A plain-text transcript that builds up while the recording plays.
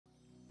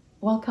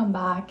Welcome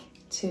back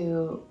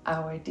to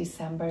our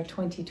December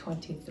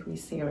 2023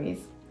 series.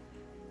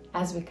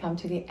 As we come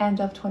to the end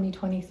of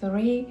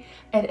 2023,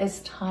 it is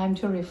time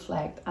to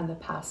reflect on the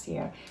past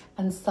year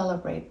and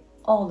celebrate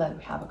all that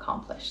we have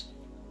accomplished.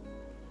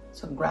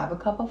 So grab a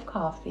cup of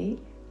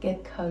coffee,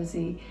 get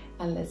cozy,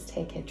 and let's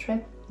take a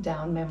trip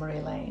down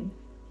memory lane.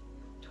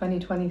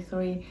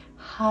 2023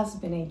 has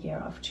been a year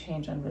of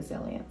change and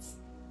resilience.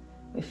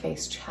 We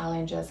faced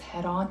challenges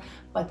head-on,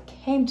 but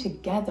came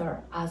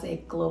together as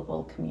a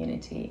global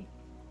community.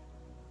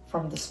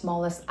 From the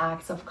smallest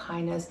acts of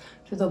kindness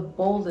to the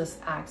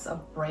boldest acts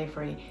of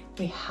bravery,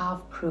 we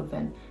have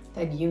proven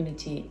that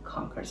unity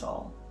conquers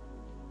all.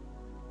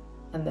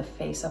 In the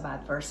face of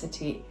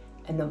adversity,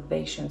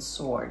 innovation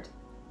soared.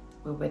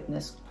 We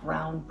witnessed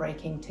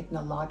groundbreaking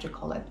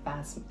technological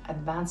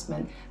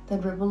advancement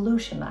that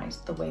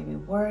revolutionized the way we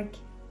work,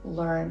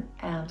 learn,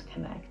 and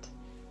connect.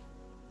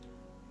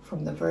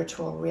 From the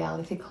virtual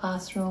reality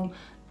classroom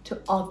to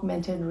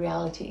augmented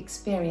reality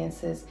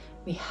experiences,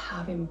 we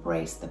have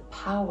embraced the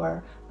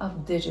power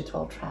of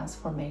digital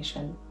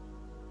transformation.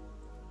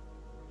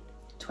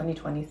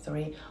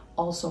 2023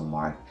 also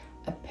marked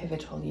a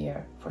pivotal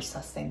year for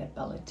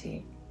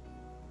sustainability.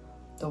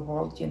 The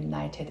world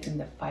united in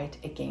the fight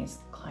against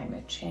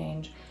climate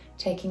change,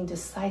 taking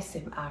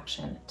decisive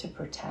action to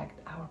protect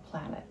our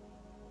planet.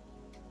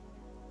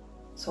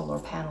 Solar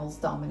panels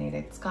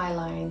dominated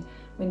skyline,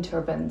 wind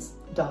turbines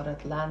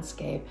dotted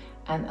landscape,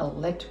 and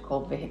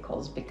electrical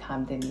vehicles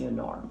become the new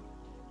norm.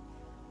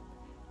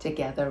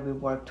 Together, we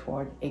work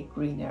toward a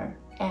greener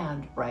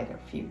and brighter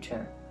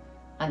future.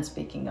 And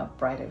speaking of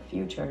brighter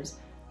futures,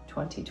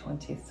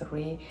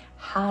 2023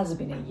 has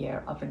been a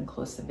year of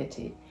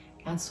inclusivity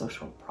and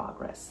social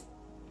progress.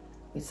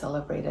 We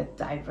celebrated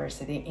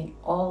diversity in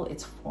all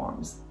its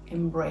forms,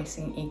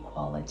 embracing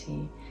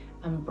equality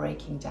and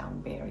breaking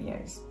down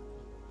barriers.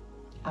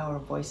 Our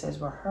voices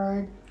were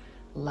heard,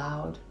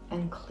 loud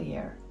and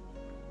clear,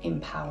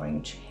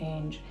 empowering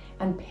change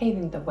and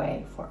paving the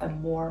way for a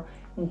more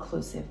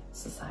inclusive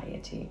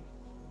society.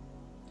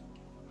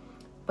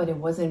 But it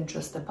wasn't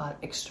just about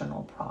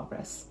external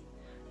progress.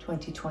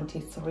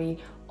 2023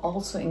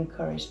 also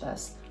encouraged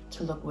us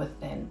to look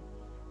within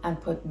and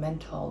put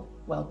mental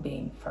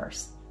well-being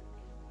first.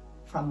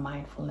 From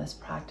mindfulness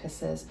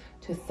practices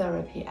to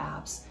therapy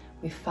apps,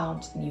 we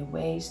found new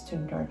ways to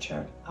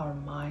nurture our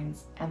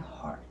minds and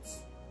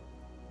hearts.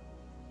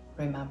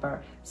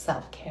 Remember,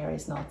 self-care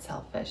is not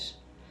selfish.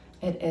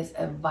 It is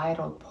a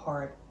vital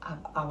part of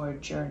our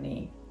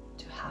journey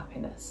to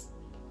happiness.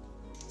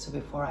 So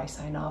before I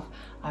sign off,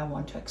 I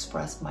want to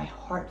express my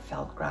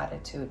heartfelt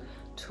gratitude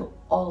to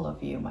all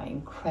of you, my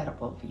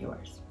incredible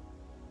viewers.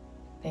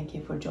 Thank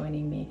you for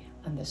joining me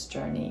on this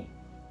journey.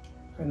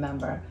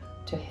 Remember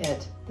to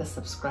hit the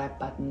subscribe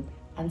button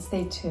and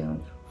stay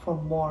tuned for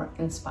more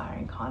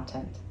inspiring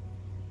content.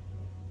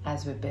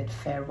 As we bid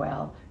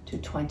farewell to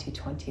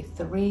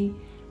 2023,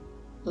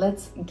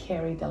 let's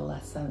carry the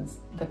lessons,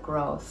 the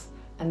growth,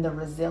 and the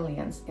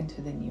resilience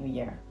into the new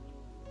year.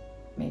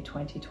 May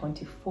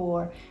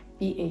 2024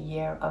 be a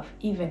year of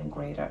even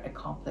greater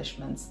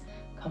accomplishments,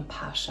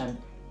 compassion,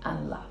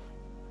 and love.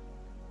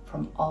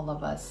 From all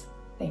of us,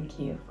 thank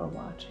you for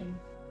watching.